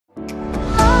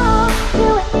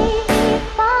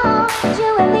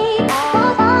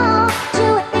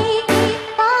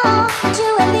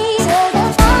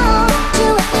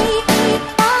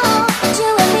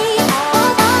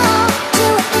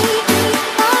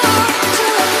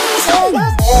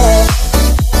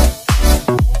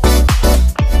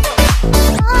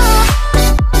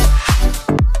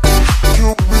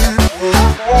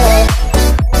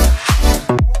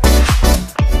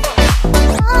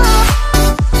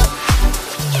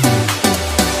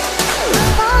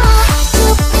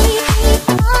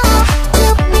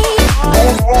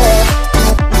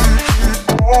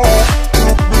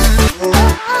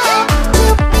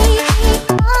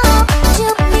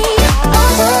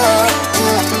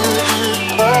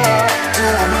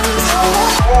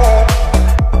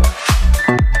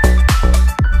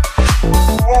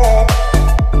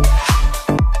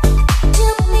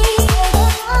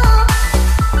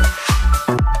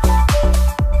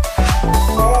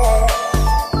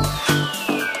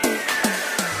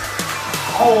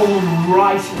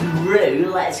Right through,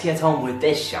 let's get on with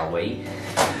this, shall we?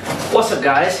 What's up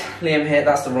guys, Liam here,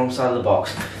 that's the wrong side of the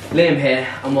box. Liam here,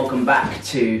 and welcome back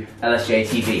to LSJ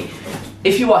TV.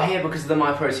 If you are here because of the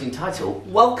MyProtein title,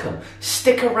 welcome,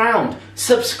 stick around,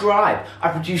 subscribe.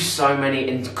 I produce so many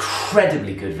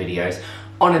incredibly good videos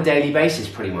on a daily basis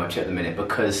pretty much at the minute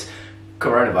because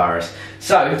coronavirus.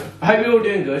 So, I hope you're all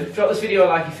doing good. Drop this video a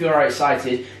like if you're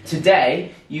excited.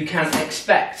 Today, you can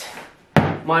expect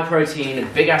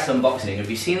MyProtein big ass unboxing. Have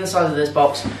you seen the size of this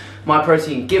box?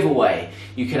 MyProtein giveaway.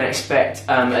 You can expect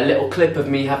a little clip of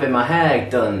me having my hair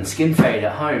done, skin fade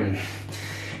at home.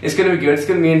 It's going to be good, it's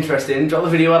going to be interesting. Drop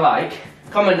the video a like,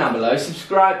 comment down below,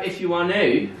 subscribe if you are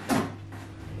new.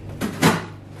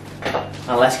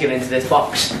 And let's get into this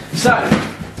box. So,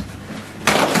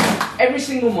 every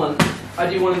single month I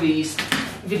do one of these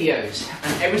videos,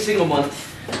 and every single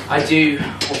month I do,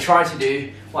 or try to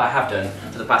do, what I have done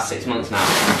for the past 6 months now,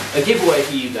 a giveaway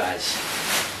for you guys.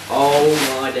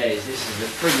 Oh my days, this is a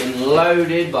friggin'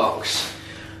 loaded box.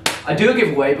 I do a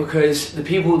giveaway because the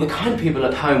kind of people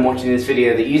at home watching this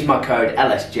video that use my code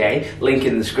LSJ, link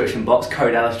in the description box,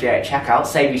 code LSJ at checkout,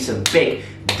 save you some big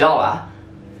dollar.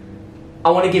 I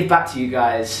want to give back to you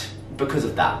guys because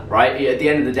of that, right? At the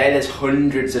end of the day, there's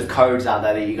hundreds of codes out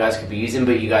there that you guys could be using,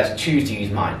 but you guys choose to use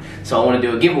mine. So I want to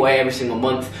do a giveaway every single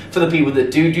month for the people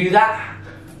that do that.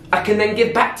 I can then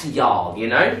give back to y'all, you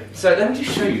know? So let me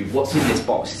just show you what's in this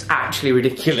box. It's actually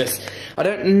ridiculous. I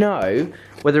don't know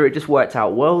whether it just worked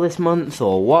out well this month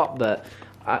or what, but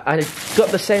I got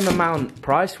the same amount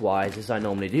price-wise as I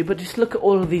normally do, but just look at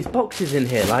all of these boxes in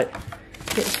here. Like,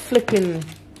 it's flipping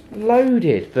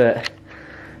loaded, but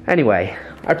anyway,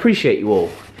 I appreciate you all.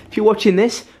 If you're watching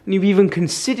this and you've even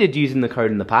considered using the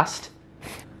code in the past,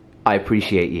 I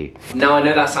appreciate you. Now I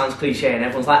know that sounds cliche and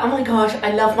everyone's like, oh my gosh,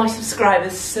 I love my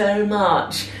subscribers so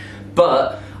much.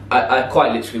 But I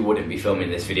quite literally wouldn't be filming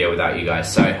this video without you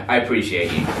guys, so I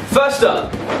appreciate you. First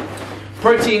up,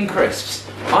 protein crisps.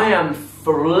 I am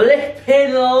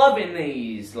flipping loving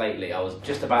these lately. I was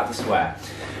just about to swear.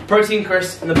 Protein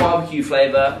crisps and the barbecue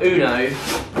flavour, uno,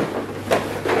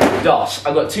 dos.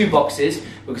 I've got 2 boxes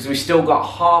because we still got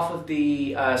half of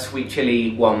the sweet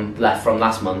chili one left from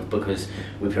last month because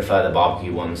we prefer the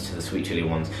barbecue ones to the sweet chili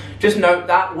ones. Just note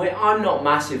that I'm not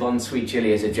massive on sweet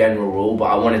chili as a general rule, but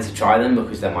I wanted to try them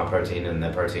because they're MyProtein and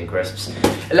they're protein crisps.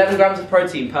 11 grams of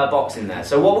protein per box in there.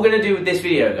 So what we're going to do with this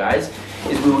video, guys,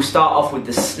 is we will start off with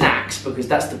the snacks because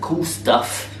that's the cool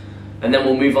stuff, and then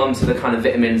we'll move on to the kind of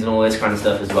vitamins and all this kind of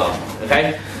stuff as well,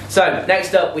 okay? So,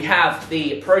 next up we have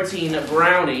the protein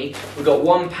brownie. We've got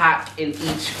 1 pack in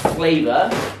each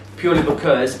flavour, purely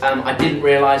because I didn't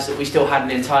realise that we still had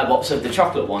an entire box of the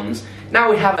chocolate ones. Now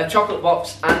we have a chocolate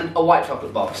box and a white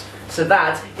chocolate box. So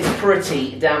that is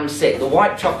pretty damn sick. The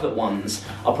white chocolate ones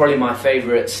are probably my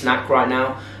favourite snack right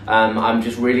now. I'm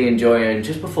just really enjoying,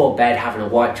 just before bed, having a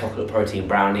white chocolate protein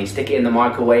brownie, stick it in the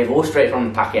microwave or straight from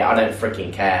the packet, I don't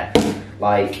freaking care.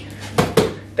 Like,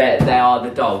 they are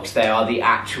the dogs, they are the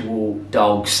actual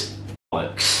dogs.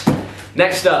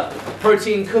 Next up,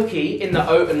 protein cookie in the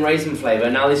oat and raisin flavour.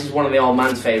 Now this is one of the old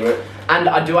man's favourite, and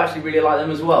I do actually really like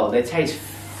them as well. They taste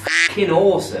f***ing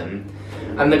awesome,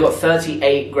 and they've got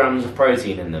 38 grams of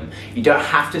protein in them. You don't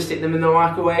have to stick them in the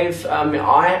microwave.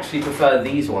 I actually prefer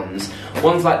these ones.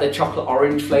 Ones like the chocolate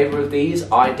orange flavour of these,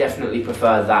 I definitely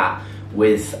prefer that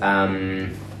with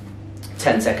 10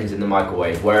 seconds in the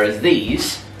microwave, whereas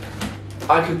these,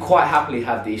 I could quite happily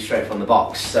have these straight from the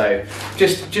box. So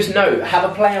just know, have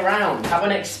a play around, have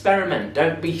an experiment.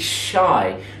 Don't be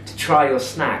shy to try your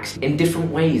snacks in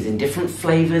different ways, in different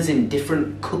flavours, in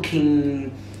different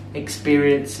cooking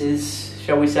experiences,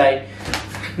 shall we say.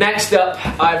 Next up,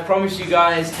 I've promised you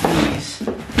guys these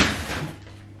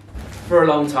for a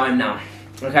long time now,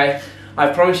 okay?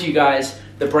 I've promised you guys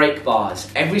the break bars.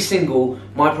 Every single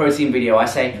MyProtein video I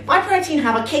say, MyProtein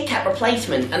have a Kit Kat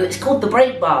replacement and it's called the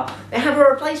break bar. They have a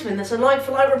replacement that's a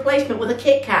like-for-like replacement with a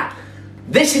Kit Kat.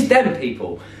 This is them,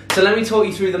 people. So let me talk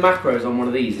you through the macros on one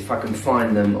of these if I can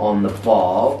find them on the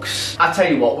box. I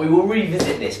tell you what, we will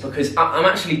revisit this because I'm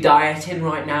actually dieting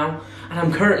right now and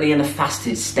I'm currently in a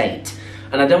fasted state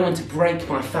and I don't want to break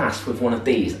my fast with one of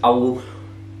these. I will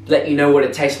let you know what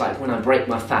it tastes like when I break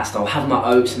my fast. I'll have my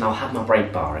oats and I'll have my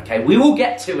break bar, okay? We will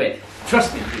get to it.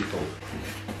 Trust me, people.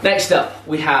 Next up,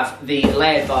 we have the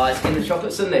layered bars in the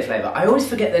chocolate sundae flavour. I always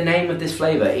forget the name of this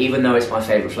flavour, even though it's my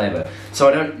favourite flavour. So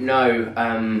I don't know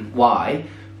why,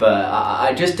 but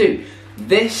I just do.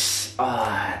 This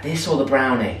or the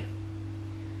brownie.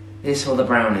 This or the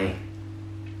brownie.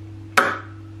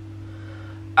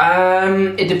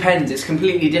 It depends, it's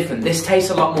completely different. This tastes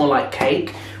a lot more like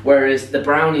cake, whereas the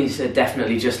brownies are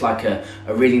definitely just like a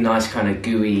really nice kind of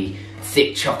gooey,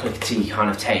 thick chocolatey kind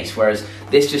of taste, whereas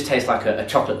this just tastes like a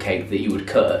chocolate cake that you would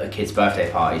cut at a kid's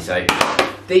birthday party. So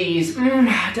these,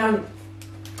 I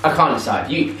can't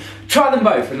decide. You try them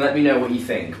both and let me know what you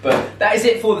think. But that is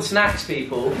it for the snacks,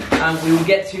 people. We will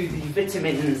get to the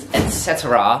vitamins,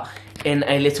 etc. in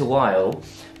a little while.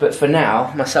 But for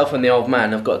now, myself and the old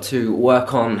man have got to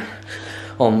work on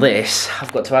this.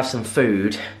 I've got to have some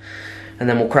food, and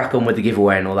then we'll crack on with the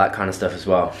giveaway and all that kind of stuff as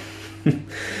well.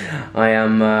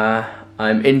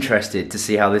 I'm interested to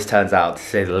see how this turns out, to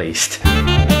say the least.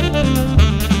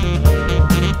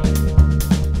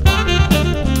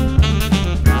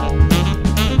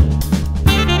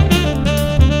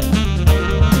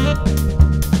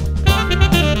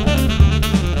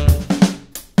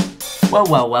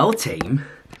 Well, team.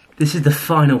 This is the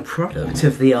final product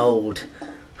of the old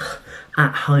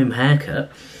at-home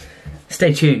haircut.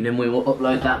 Stay tuned and we will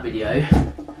upload that video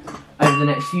over the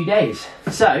next few days.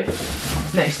 So,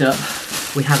 next up,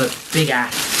 we have a big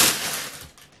ass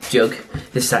jug.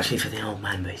 This is actually for the old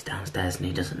man, but he's downstairs and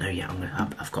he doesn't know yet.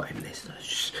 I've got him this.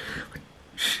 Shh.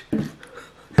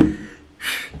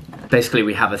 Basically,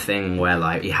 we have a thing where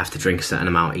like you have to drink a certain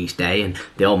amount each day, and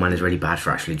the old man is really bad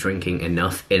for actually drinking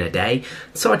enough in a day.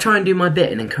 So I try and do my bit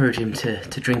and encourage him to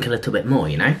drink a little bit more,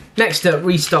 you know? Next up,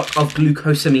 restock of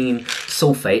glucosamine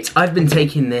sulfate. I've been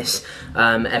taking this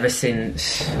ever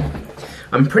since...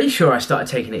 I'm pretty sure I started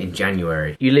taking it in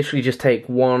January. You literally just take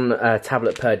one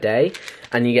tablet per day,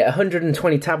 and you get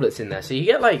 120 tablets in there. So you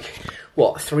get like,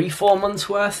 what, 3-4 months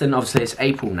worth? And obviously it's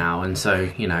April now, and so,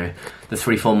 you know, the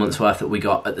 3-4 months worth that we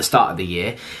got at the start of the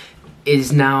year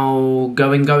is now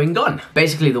gone.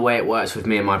 Basically, the way it works with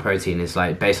me and MyProtein is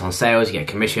like based on sales, you get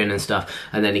commission and stuff,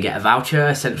 and then you get a voucher,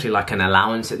 essentially like an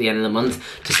allowance at the end of the month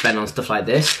to spend on stuff like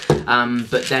this.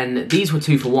 But then these were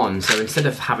 2 for 1, so instead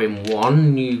of having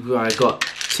one, you got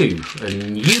 2,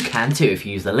 and you can too if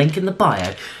you use the link in the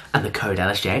bio and the code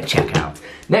LSJ at checkout.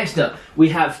 Next up, we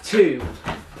have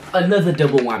another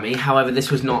double whammy. However,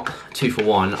 this was not 2 for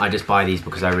 1. I just buy these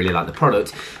because I really like the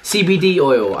product. CBD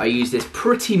oil. I use this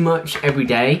pretty much every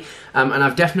day, and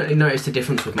I've definitely noticed a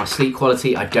difference with my sleep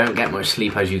quality. I don't get much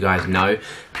sleep, as you guys know,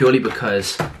 purely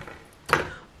because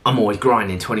I'm always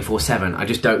grinding 24/7. I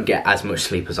just don't get as much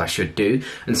sleep as I should do,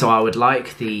 and so I would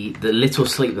like the little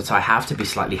sleep that I have to be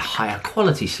slightly higher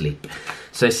quality sleep.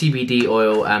 So CBD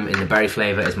oil in the berry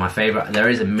flavour is my favourite. There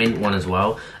is a mint one as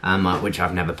well, which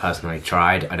I've never personally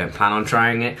tried. I don't plan on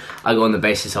trying it. I go on the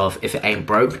basis of if it ain't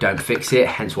broke, don't fix it,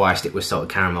 hence why I stick with salted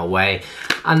caramel whey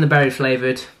and the berry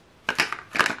flavoured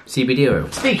CBD oil.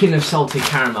 Speaking of salted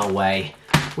caramel whey,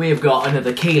 we have got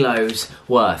another kilo's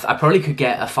worth. I probably could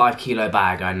get a 5 kilo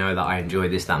bag. I know that I enjoy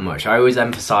this that much. I always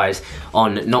emphasise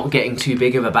on not getting too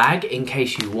big of a bag in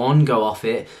case you, 1, go off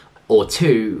it, or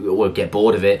 2, will get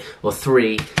bored of it, or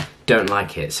 3, don't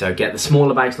like it. So get the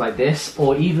smaller bags like this,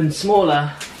 or even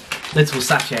smaller little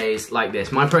sachets like this.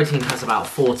 MyProtein has about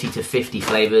 40 to 50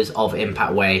 flavours of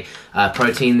Impact Whey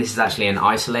protein. This is actually an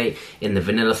isolate in the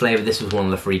vanilla flavour. This was one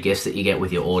of the free gifts that you get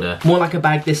with your order. More like a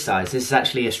bag this size. This is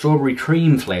actually a strawberry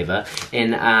cream flavour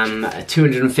in a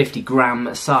 250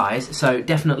 gram size. So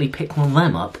definitely pick one of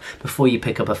them up before you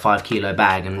pick up a 5 kilo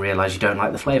bag and realise you don't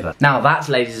like the flavour. Now that,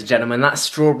 ladies and gentlemen, that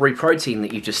strawberry protein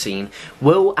that you've just seen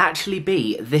will actually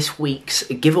be this week's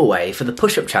giveaway for the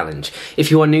push-up challenge.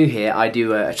 If you are new here, I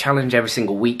do a challenge every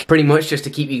single week, pretty much just to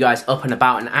keep you guys up and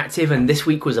about and active, and this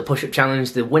week was a push-up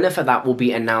challenge. The winner for that will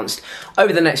be announced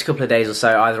over the next couple of days or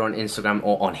so, either on Instagram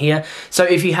or on here. So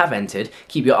if you have entered,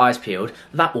 keep your eyes peeled.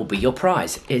 That will be your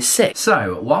prize. It's sick.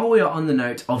 So while we are on the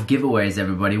note of giveaways,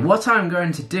 everybody, what I'm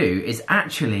going to do is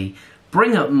actually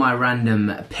bring up my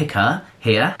random picker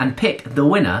here and pick the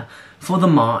winner for the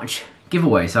March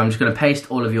giveaway. So I'm just going to paste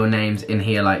all of your names in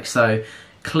here like so.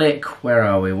 Click, where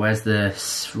are we? Where's the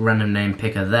random name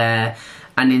picker there?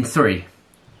 And in 3,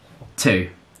 2,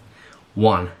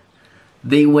 1.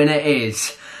 The winner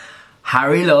is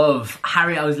Harry Love.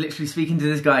 Harry, I was literally speaking to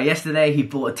this guy yesterday. He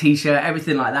bought a t-shirt,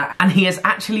 everything like that. And he has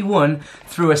actually won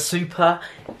through a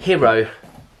superhero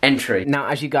entry. Now,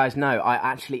 as you guys know, I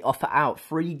actually offer out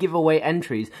free giveaway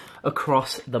entries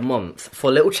across the month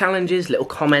for little challenges, little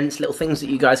comments, little things that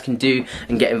you guys can do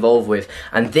and get involved with.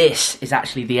 And this is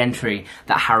actually the entry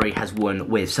that Harry has won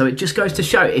with. So it just goes to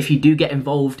show, if you do get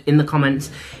involved in the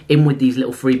comments, in with these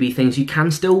little freebie things, you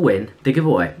can still win the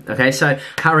giveaway. Okay, so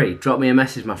Harry, drop me a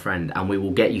message, my friend, and we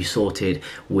will get you sorted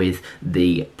with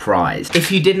the prize.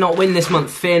 If you did not win this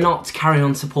month, fear not, carry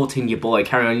on supporting your boy,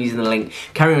 carry on using the link,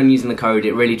 carry on using the code.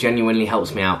 It really really genuinely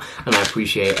helps me out, and I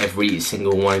appreciate every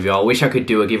single one of you. I wish I could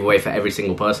do a giveaway for every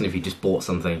single person. If you just bought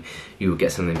something, you would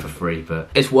get something for free. But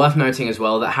it's worth noting as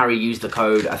well that Harry used the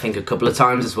code, I think, a couple of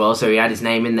times as well. So he had his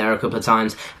name in there a couple of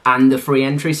times and the free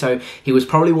entry. So he was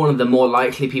probably one of the more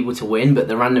likely people to win, but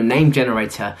the random name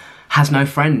generator has no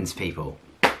friends, people.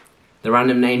 The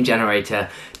random name generator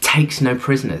takes no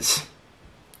prisoners.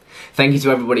 Thank you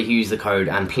to everybody who used the code,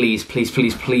 and please, please,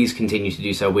 please, please continue to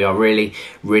do so. We are really,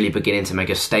 really beginning to make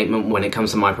a statement when it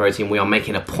comes to MyProtein. We are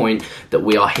making a point that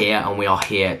we are here and we are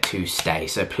here to stay.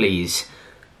 So please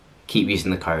keep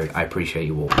using the code. I appreciate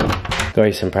you all. Got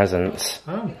you some presents.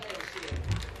 Oh.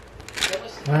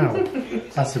 Wow.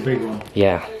 That's a big one.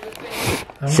 Yeah.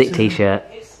 Sick t-shirt.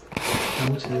 How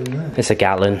much is in there? It's a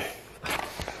gallon.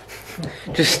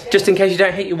 Just in case you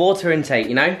don't hit your water intake,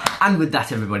 you know? And with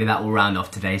that, everybody, that will round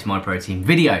off today's MyProtein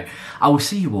video. I will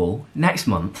see you all next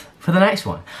month for the next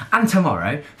one, and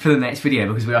tomorrow for the next video,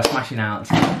 because we are smashing out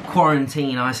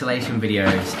quarantine isolation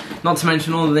videos. Not to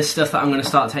mention all of this stuff that I'm going to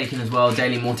start taking as well,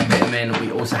 daily multivitamin.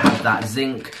 We also have that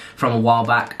zinc from a while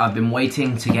back. I've been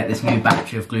waiting to get this new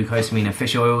batch of glucosamine and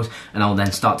fish oils, and I'll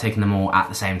then start taking them all at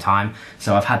the same time.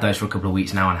 So I've had those for a couple of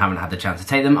weeks now and haven't had the chance to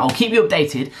take them. I'll keep you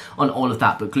updated on all of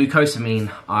that, but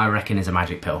glucosamine, I reckon, is a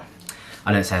magic pill.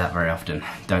 I don't say that very often.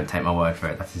 Don't take my word for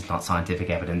it. That is not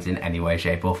scientific evidence in any way,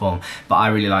 shape or form. But I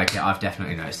really like it. I've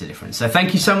definitely noticed a difference. So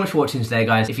thank you so much for watching today,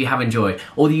 guys. If you have enjoyed,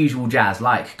 all the usual jazz,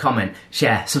 like, comment,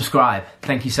 share, subscribe.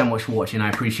 Thank you so much for watching. I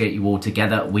appreciate you all.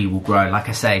 Together we will grow. Like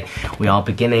I say, we are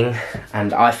beginning,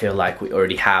 and I feel like we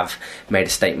already have made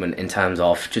a statement in terms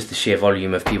of just the sheer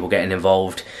volume of people getting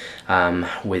involved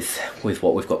with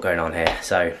what we've got going on here.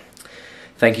 So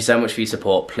thank you so much for your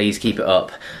support. Please keep it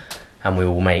up, and we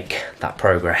will make that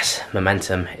progress.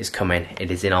 Momentum is coming. It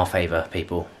is in our favour,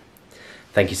 people.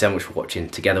 Thank you so much for watching.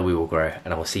 Together we will grow,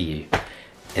 and I will see you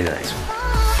in the next one.